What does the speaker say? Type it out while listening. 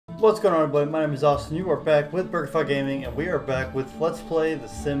What's going on, everybody? My name is Austin. You are back with BRYAN Gaming, and we are back with Let's Play The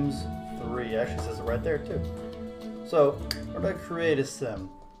Sims 3. It actually says it right there, too. So, we're going to create a sim.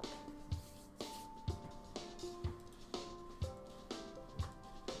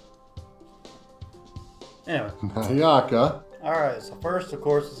 Anyway. Mayaka. Alright, so first, of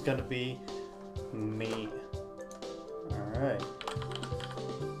course, it's going to be me. Alright.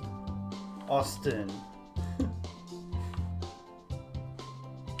 Austin.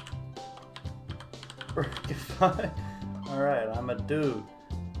 Alright, I'm a dude.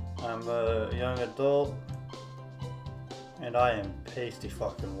 I'm a young adult. And I am pasty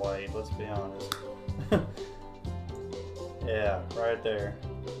fucking white, let's be honest. Yeah, right there.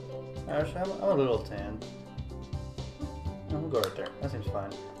 Actually, I'm a little tan. We'll go right there. That seems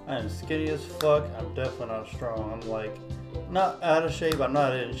fine. I am skinny as fuck. I'm definitely not strong. I'm like, not out of shape. I'm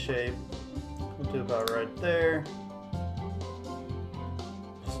not in shape. We'll do about right there.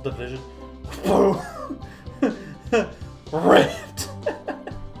 This is the vision. Ripped.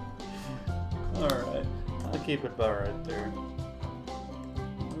 Alright. I'll keep it about right there.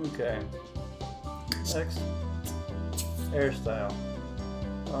 Okay. Next. Hairstyle.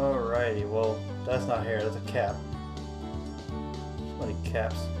 Alrighty. Well, that's not hair. That's a cap. Funny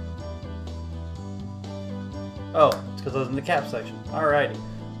caps. Oh, it's because I was in the cap section. Alrighty.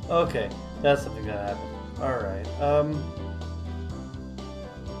 Okay. That's something that happened. Alright.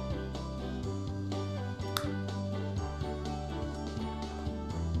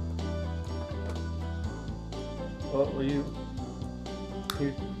 What will you?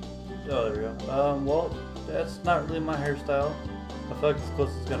 Oh, there we go. Well, that's not really my hairstyle. I feel like it's as close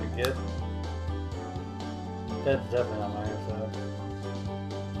as it's gonna get. That's definitely not my hairstyle.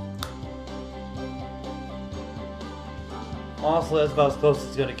 Honestly, that's about as close as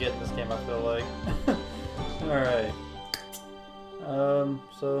it's gonna get in this game, I feel like. Alright.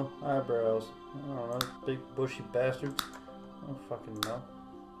 So, eyebrows. I don't know, big bushy bastards. I don't fucking know.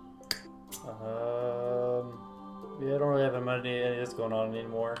 Yeah, I don't really have any of this going on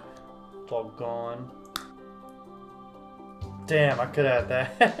anymore. It's all gone. Damn, I could have had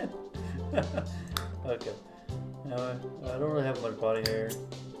that. Okay. Anyway, I don't really have much body hair.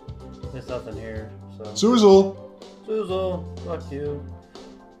 There's nothing here, so. Suzel! Suzel, fuck you.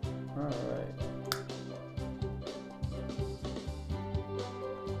 Alright.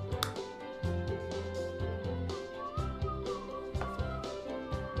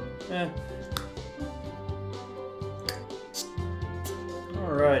 Eh.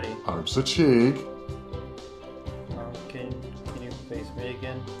 Alrighty. Arms a cheek. Can you face me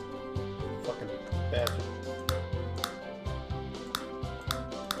again? Fucking bastard.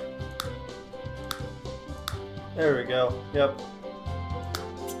 There we go. Yep.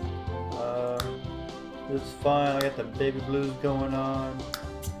 It's fine. I got the baby blues going on.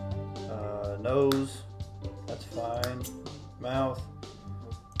 Nose. That's fine. Mouth.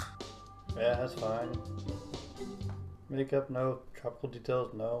 Yeah, that's fine. Makeup, no. Tropical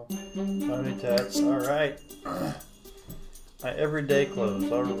details, no. Not any tats. Alright. My everyday clothes.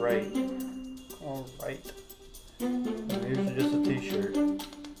 Alright. Alright. I'm usually just a t-shirt.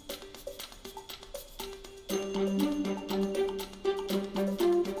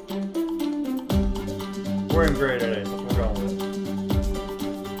 We're in gray today, so we're going with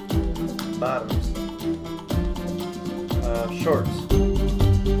it. Bottoms. Shorts.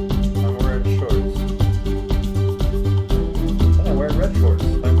 I'm wearing shorts. I'm wearing red shorts.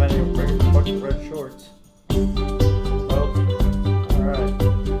 I'm wearing regular fucking red shorts. Oh. Alright.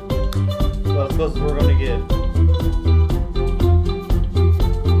 Well, as close as we're gonna get.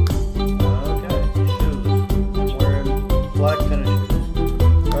 Okay. Shoes. I'm wearing black tennis shoes.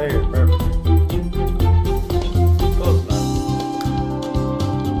 Right here, perfect. Close enough.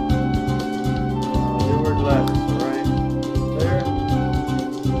 I do wear glasses, right? There.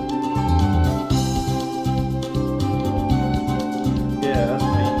 Yeah, that's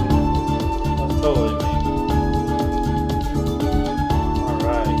me. That's totally me.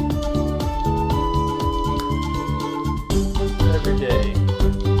 Alright. Every day.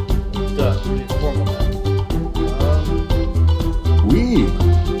 Done. We need formal now. Weeb.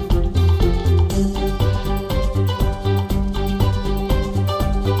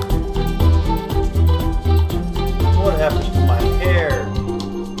 What happened to my hair?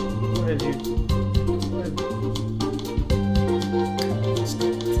 What have you...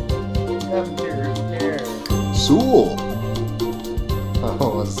 What happened to your hair? Sool.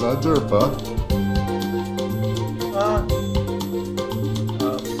 Oh, is that derpa?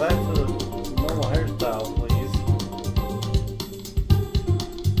 Back to the normal hairstyle, please.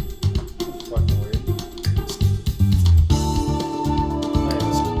 That's fucking weird.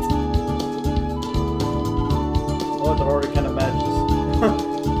 Anyway. point the order kind of matches.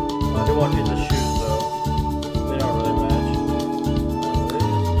 I do want to use the shoes though. They don't really match.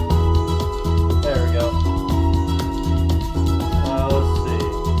 There we go. Let's see.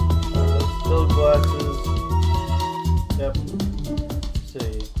 Still glasses. Yep. Let's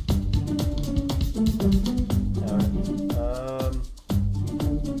see. Alright.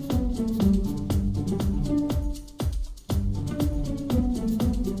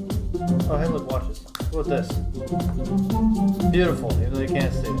 Oh, hey, look, watch this. What's this? Beautiful, even though you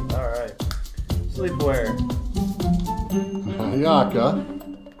can't see it. Alright. Sleepwear. Yaka.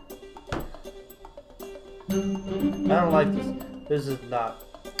 I don't like this. This is not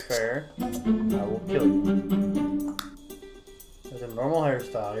fair. I will kill you. It's a normal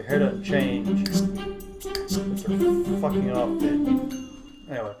hairstyle. Your hair doesn't change. But you're fucking it off, dude.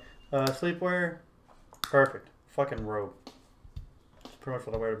 Anyway, sleepwear. Perfect. Fucking robe. It's pretty much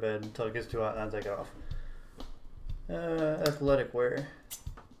what I wear to bed until it gets too hot and I take it off. Athletic wear.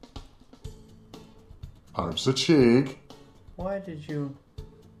 Arms a cheek. Why did you...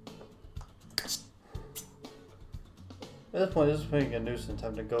 At this point, this is making a nuisance.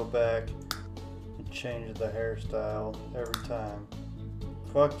 Having to go back and change the hairstyle every time.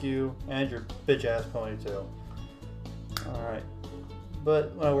 Fuck you and your bitch ass ponytail. Alright.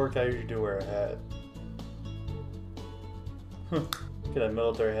 But when I work, I usually do wear a hat. Get that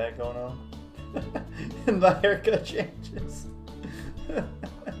military hat going on. And my haircut changes.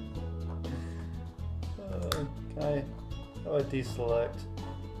 How do I deselect?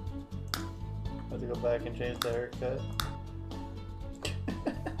 I have to go back and change the haircut.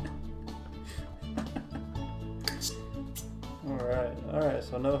 Alright,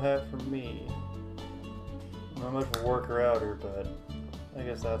 so no hat for me. Not much of a worker outer, but I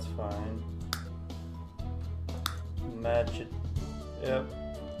guess that's fine. Match it. Yep.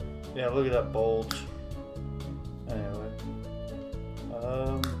 Yeah, look at that bulge. Anyway.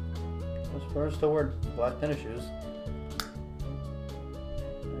 Let's first still wear black tennis shoes.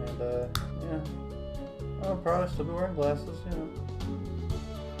 And, yeah. I'll probably still be wearing glasses, you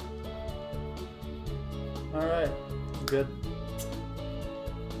know. Alright. Good.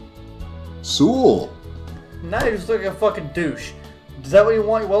 Sool. Now you just look like a fucking douche. Is that what you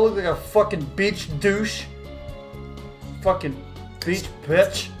want? You want to look like a fucking beach douche? Fucking beach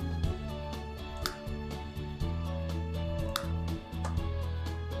bitch.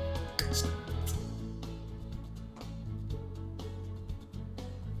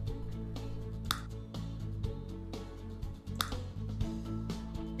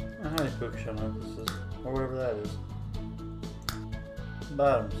 How many cushion emphasis? Or whatever that is.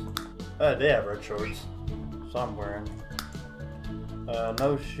 Bottoms. They have red shorts. So I'm wearing.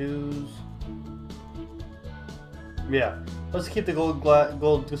 No shoes. Yeah. Let's keep the gold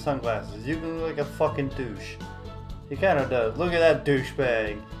sunglasses. You can look like a fucking douche. He kinda does. Look at that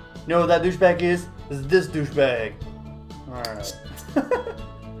douchebag. You know what that douchebag is? It's this douchebag. Alright.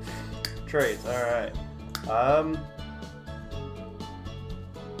 Traits, alright. I'm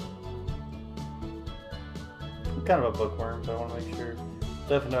kind of a bookworm, but I want to make sure.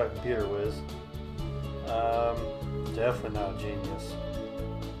 Definitely not a computer whiz. Definitely not a genius.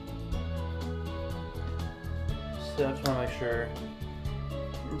 So I just want to make sure.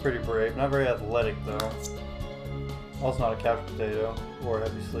 I'm pretty brave. Not very athletic though. Also not a couch potato or a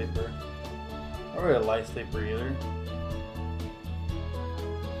heavy sleeper. Not really a light sleeper either.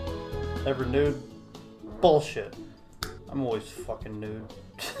 Ever nude? Bullshit. I'm always fucking nude.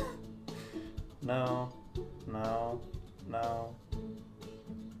 No. No. No.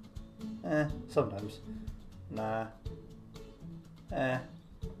 Sometimes. Nah. I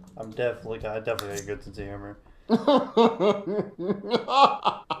definitely got a good sense of humor. What's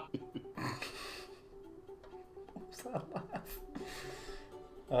that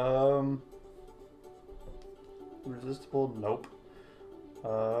laugh? Resistible? Nope.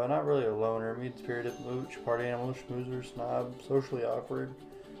 Not really a loner. Mean-spirited, mooch, party animal, schmoozer, snob, socially awkward.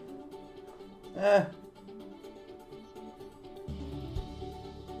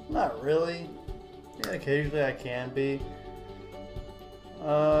 Not really. Yeah, occasionally I can be.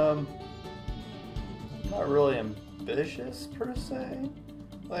 Not really ambitious per se.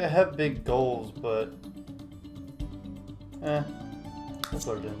 Like I have big goals, but we'll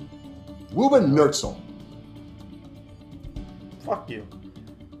put it in. Ruben Nurzel. Fuck you. I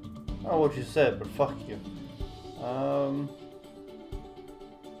don't know what you said, but fuck you. Well,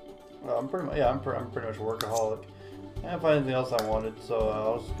 I'm pretty much a workaholic. I didn't find anything else I wanted, so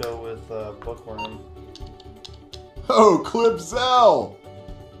I'll just go with bookworm. Oh, Clipzel.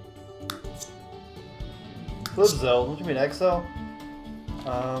 Clipzel? Don't you mean Excel?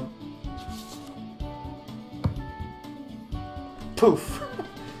 Poof.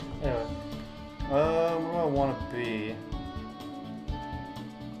 Anyway. What do I want to be?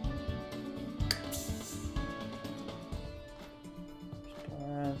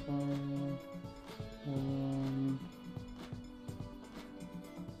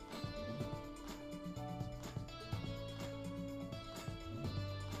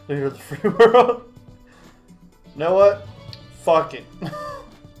 Leader of the free world. You know what? Fuck it.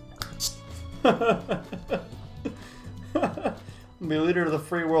 Be leader of the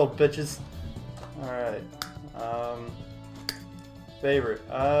free world, bitches. Alright. Favorite.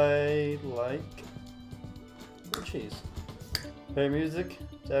 I like cheese. Favorite music?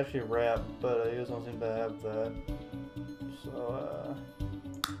 It's actually rap, but I just don't seem to have that. So,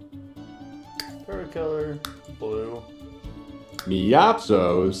 favorite color? Blue.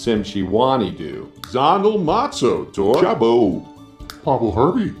 Miyatso Simchiwani do. Zondel Matzo Tor. Chabo. Pablo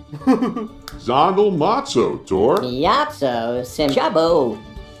Herbie. Zondel Matzo Tor. Miyatso Sim Chabo.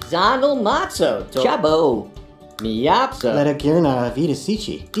 Zondel Matzo Tor. Chabo. Miyatso. Letagirna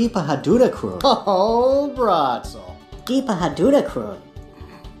Vidasichi. Deepa Haduda Krun. Oh, Bratzel. Deepa Haduda Krun.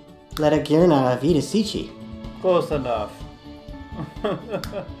 Letagirna Vidasichi. Close enough.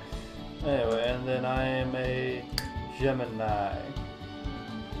 Anyway, and then I am a Gemini.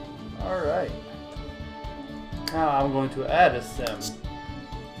 Alright. Now I'm going to add a sim.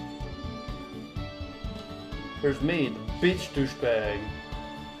 Here's me, the beach douchebag.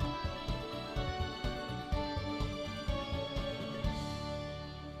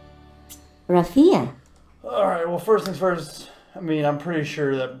 Rafia. Alright, well, first things first. I mean, I'm pretty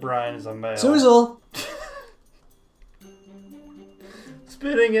sure that Brian is a male. Suzel.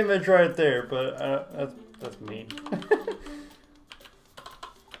 Spitting image right there, but that's mean.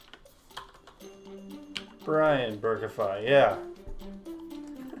 Brian Burkify, yeah.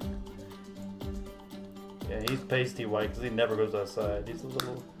 Yeah, he's pasty white because he never goes outside. He's a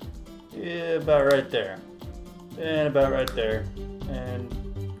little, yeah, about right there. And about right there. And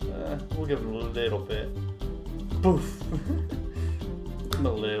we'll give him a little bit. Poof. Give him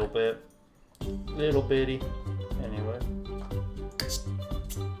a little bit. Little bitty. Anyway.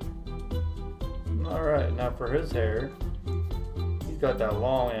 Alright, now for his hair. He's got that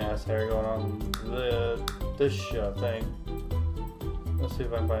long ass hair going on this thing. Let's see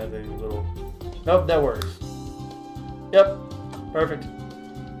if I can find anything little. Nope, that works. Yep, perfect.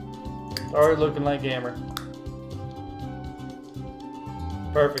 Already looking like Gamer.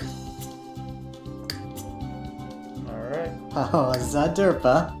 Perfect. Alright. Oh,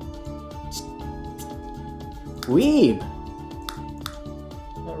 Zadurpa. Weeb.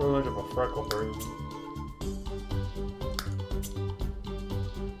 Not really much of a freckle bird.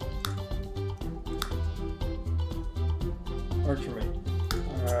 Works for me.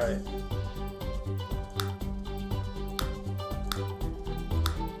 Alright.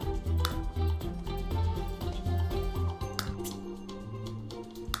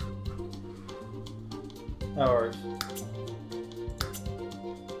 That works.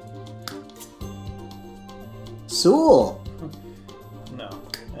 Sool. No.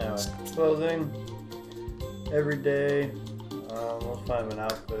 Anyway, clothing. Every day. Let's find an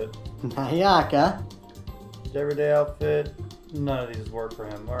outfit. Nayaka. His everyday outfit. None of these work for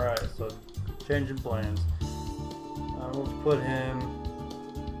him. Alright, so changing plans. We'll put him.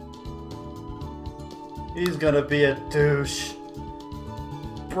 He's gonna be a douche.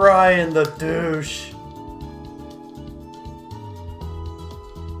 Brian the douche.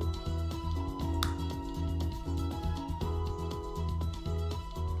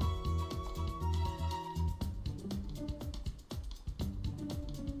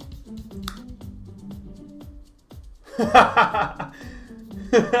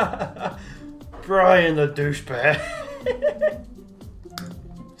 Brian the douchebag.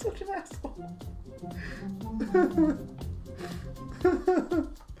 Such an asshole.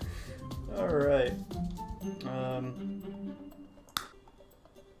 Alright.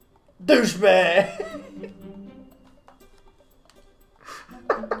 Douchebag.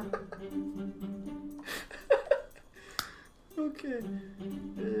 Okay.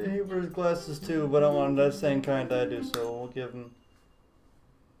 He wears glasses too, but I want that same kind I do, so we'll give him.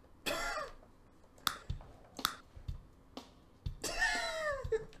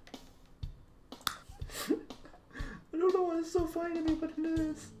 I don't know why it's so funny to me, but it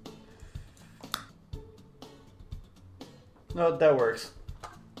is. No, that works.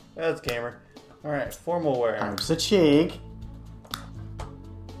 That's gamer. Alright, formal wear. Arms a cheek.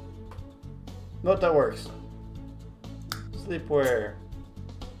 No, that works. Sleepwear.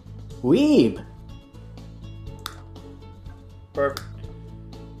 Weeb. Perfect.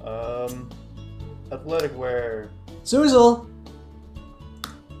 Athletic wear. Suzel.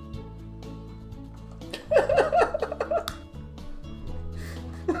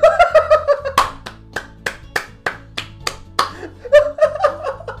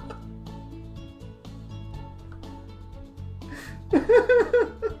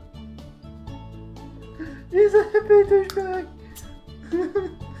 He's a hippie douchebag.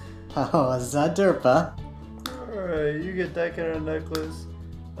 Oh, Zadurpa. Alright, you get that kind of necklace.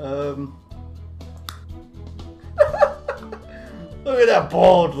 Look at that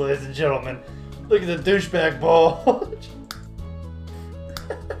bulge, ladies and gentlemen. Look at the douchebag bulge.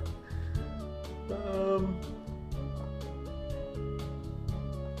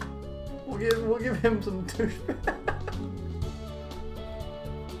 We'll give him some douchebag.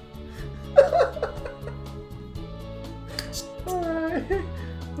 Alright.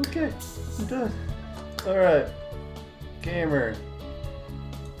 Okay, I'm done. Alright. Gamer.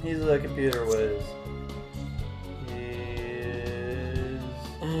 He's a computer whiz. He is...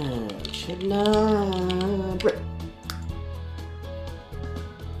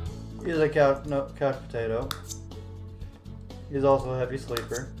 He's a couch potato. He's also a heavy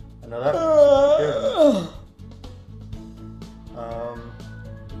sleeper. I know that.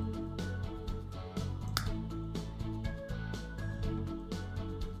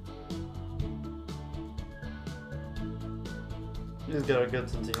 He's got a good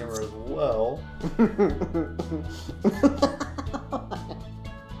sense of humor as well.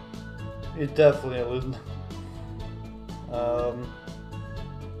 He's definitely a loser.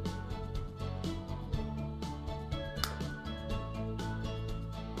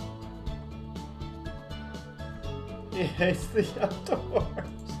 He hates the outdoors.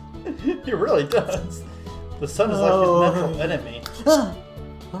 He really does. The sun is like his natural enemy.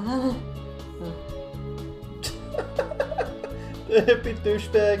 The hippie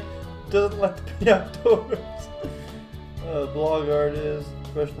douchebag doesn't like to be outdoors. Blog artist,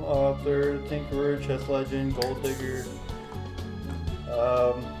 professional author, tinkerer, chess legend, gold digger.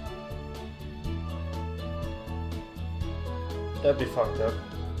 That'd be fucked up.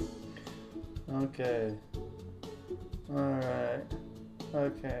 Okay. Alright.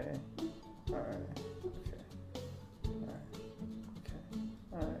 Okay. Alright. Okay. Alright. Okay.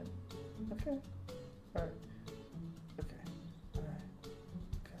 Alright. Okay. Alright. Okay. Alright. Okay. Alright.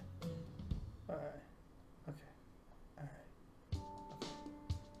 Okay. Alright. Okay. Alright.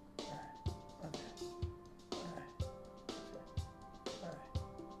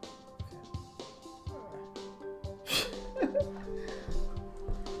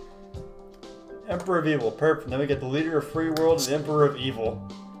 Emperor of Evil, perfect. Then we get the leader of free world and Emperor of Evil.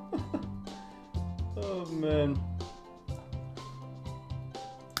 Oh man.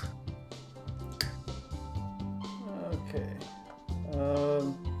 Okay.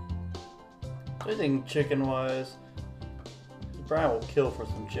 Anything chicken wise? Brian will kill for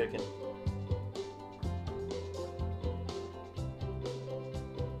some chicken.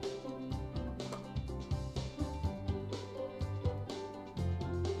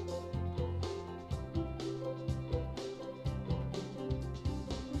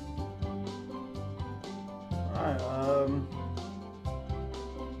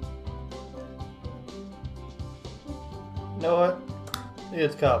 You know what?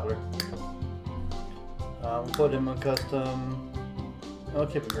 It's Cobbler. Put him on custom. I'll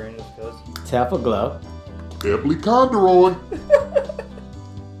keep it green just because. Tapple Glow. Ebly Condoroy.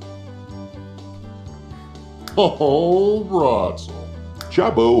 Oh, Rotzel.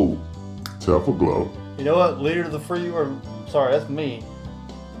 Chabo. Tefel Glow. You know what? Leader of the free world. Sorry, that's me.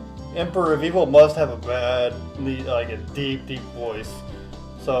 Emperor of Evil must have a bad, like a deep, deep voice.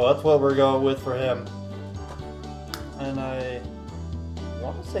 So that's what we're going with for him. And I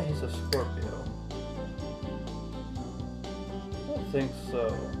want to say he's a Scorpio. I don't think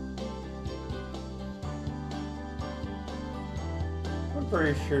so. I'm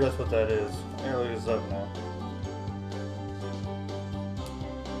pretty sure that's what that is. I gotta look this up now.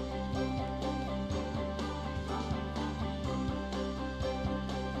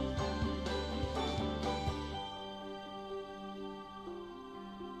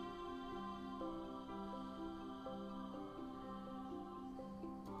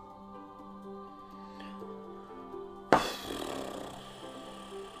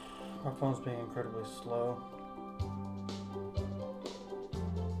 My phone's being incredibly slow.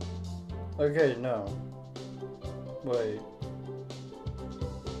 Okay, no. Wait.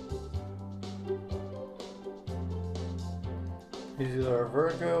 He's either a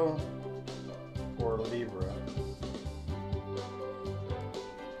Virgo or a Libra.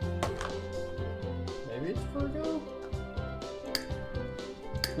 Maybe it's Virgo?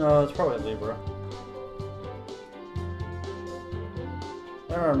 No, it's probably Libra.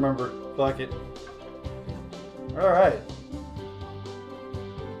 I don't remember. Fuck it. Alright.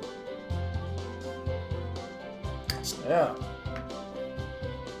 Yeah.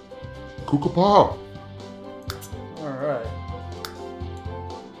 Kookapaw. Alright.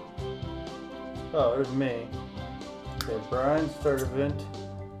 Oh, there's me. Okay, Brian Sturdivant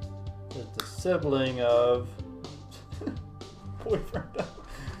is the sibling of boyfriend.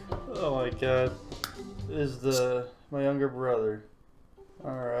 Oh my god. Is my younger brother.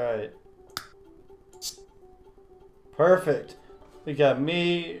 Alright. Perfect. We got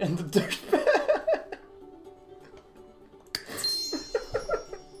me and the douchebag.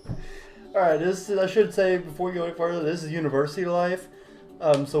 Alright, this is, I should say before we go any further, this is university life.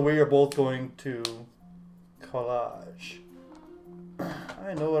 So we are both going to college.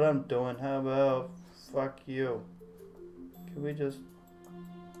 I know what I'm doing. How about fuck you? Can we just...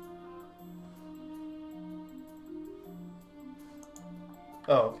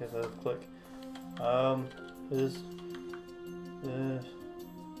 Oh, okay, so let's click. This.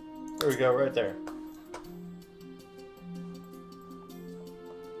 There we go, right there.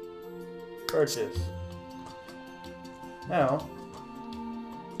 Purchase. Now.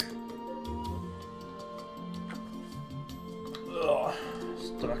 Ugh,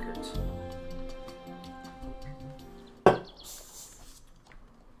 stomach hurts.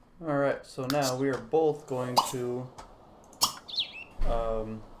 Alright, so now we are both going to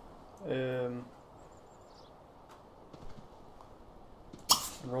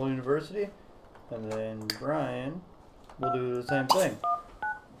enroll university, and then Brian will do the same thing.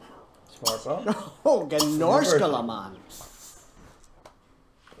 Smartphone. Oh, Gnorskalaman.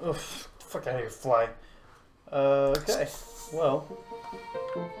 Ugh, fuck out of here, fly. Okay, well.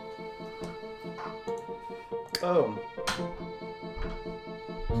 Boom.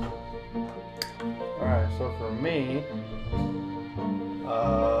 Alright, so for me,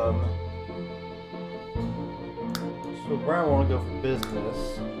 so Brian want to go for business.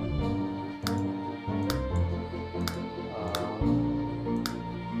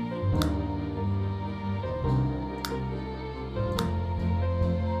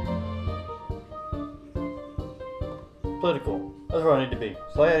 Political. That's where I need to be.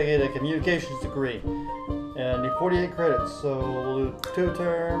 So I gotta get a communications degree. And I need 48 credits, so we'll do 2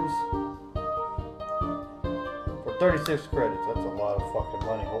 terms for 36 credits. That's a lot of fucking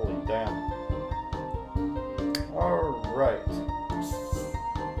money. Holy damn. Alright.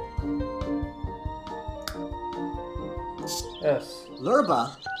 Yes.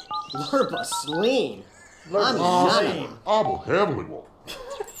 Lurba Sleen. I'm Sleen. Abel Heavenly One.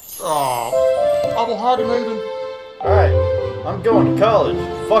 Abel Hagenaden. Alright. I'm going to college.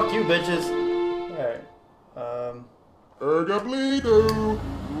 Fuck you, bitches. Alright. Ergablido.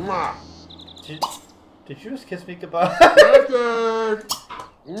 Mwah. Did you just kiss me goodbye? Birthday.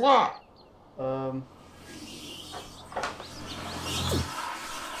 Mwah.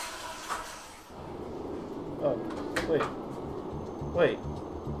 Oh, wait.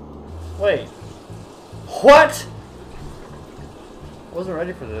 Wait. What? I wasn't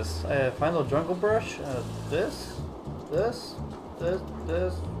ready for this. I have final jungle brush. This. I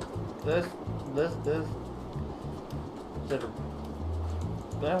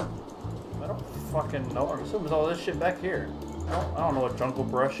don't fucking know. I'm assuming it's all this shit back here. I don't know what jungle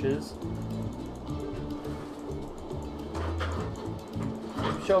brush is.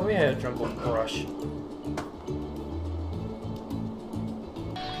 Show me a jungle brush.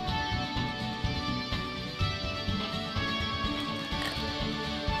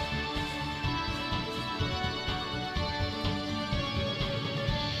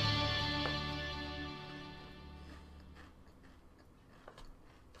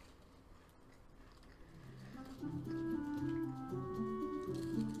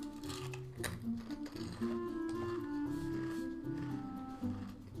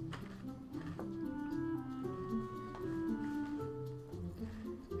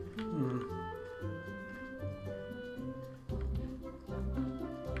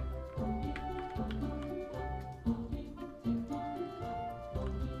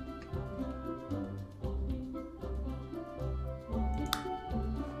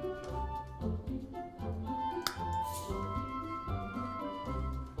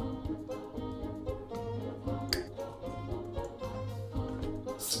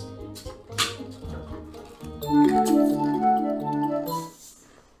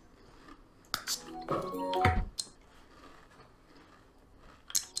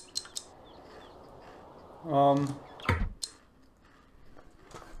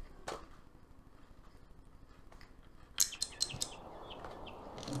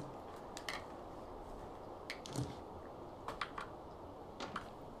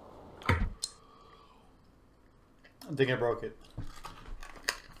 I think I broke it.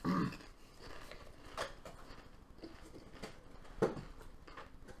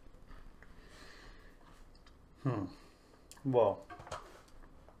 Well.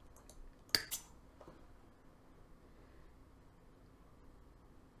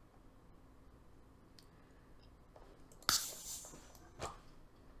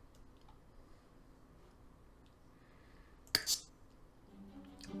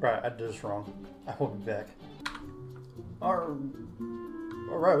 Right, I did this wrong. I will be back.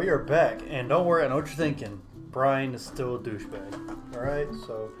 Alright, we are back. And don't worry, I know what you're thinking. Brian is still a douchebag. Alright,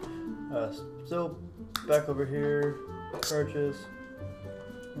 so still back over here. Purchase.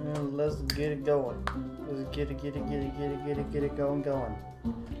 And let's get it going. Let's get it going. Going.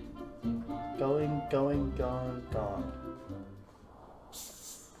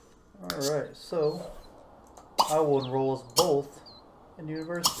 Alright, so I will enroll us both in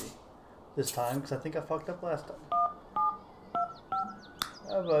university this time because I think I fucked up last time.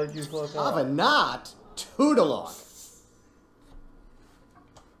 How about you fuck up? Have not Toodalog.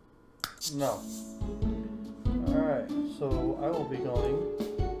 No. Alright, so I will be going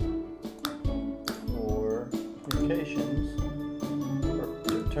for communications for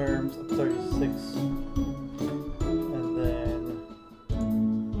 2 terms of 36. And then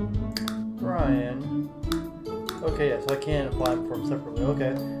Brian. Okay, yeah, so I can't apply for him separately.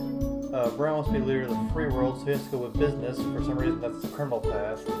 Okay. Brian wants to be leader of the free world, so he has to go with business. For some reason, that's the criminal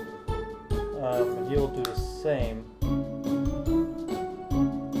path. And he'll do the same.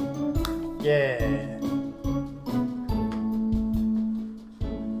 Yeah.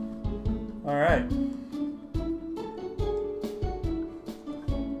 Alright.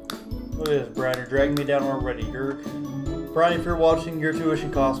 Look at this, Brian. You're dragging me down already. Brian, if you're watching, your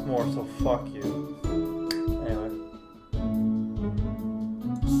tuition costs more, so fuck you. Anyway.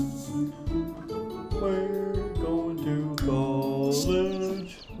 We're going to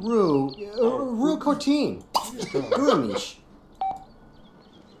college. Rue Cortine. Grumish.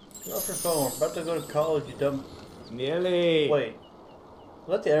 Get off your phone. We're about to go to college, you dumb. Nearly. Wait.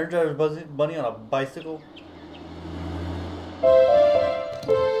 Was that the Energizer Bunny on a bicycle?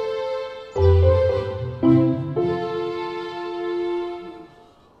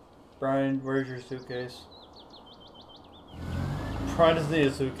 Brian, where's your suitcase? Brian doesn't need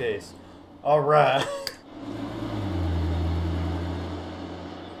a suitcase. Alright.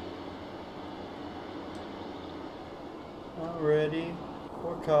 I'm ready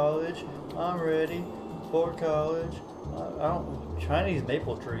for college. I'm ready for college. I don't... Chinese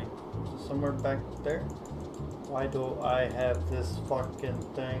maple tree. Is it somewhere back there? Why do I have this fucking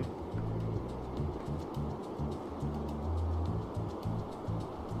thing?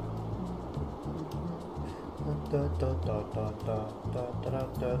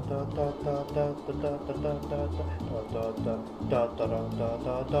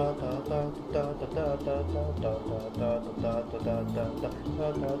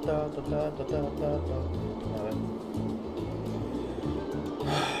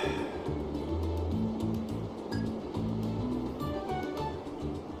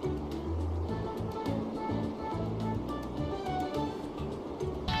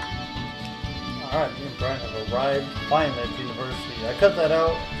 Alright, me and Brian have arrived finally at the university. I cut that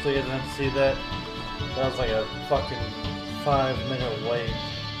out so you didn't have to see that. That was like a fucking 5-minute wait.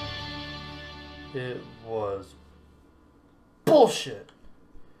 It was bullshit.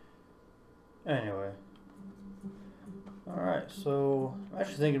 Anyway. Alright, so I'm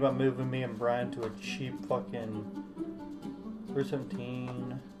actually thinking about moving me and Brian to a cheap fucking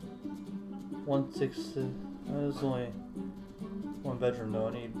 317 160. There's only 1 bedroom though,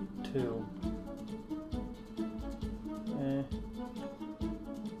 I need 2.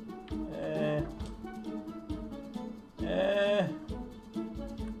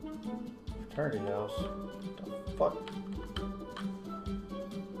 Fraternity house. What the fuck?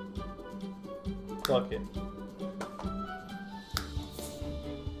 Fuck it.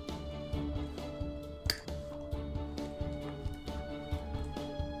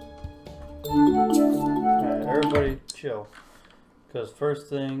 Alright, everybody chill. Because first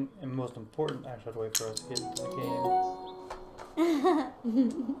thing and most important, I actually have to wait for us to get into the game.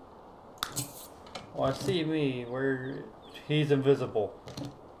 Oh, I see me where he's invisible.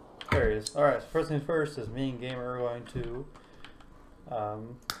 There he is. Alright, so first things first is me and Gamer are going to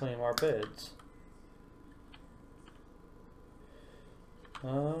clean our beds. You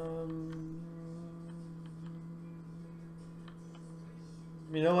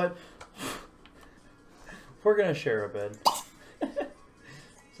know what? We're gonna share a bed.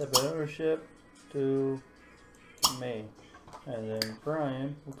 Set bed ownership to me. And then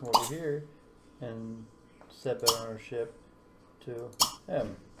Brian will come over here and set bed ownership to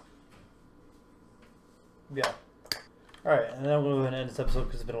him. Yeah. Alright, and then I'm going to go ahead and end this episode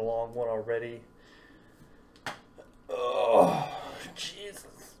because it's been a long one already. Oh,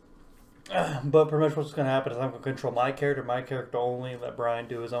 Jesus. But pretty much what's going to happen is I'm going to control my character only, and let Brian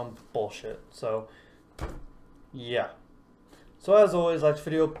do his own bullshit. So, yeah. So as always, like this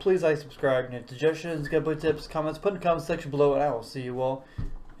video, please like, subscribe, and suggestions, gameplay tips, comments, put in the comment section below, and I will see you all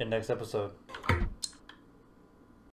in next episode.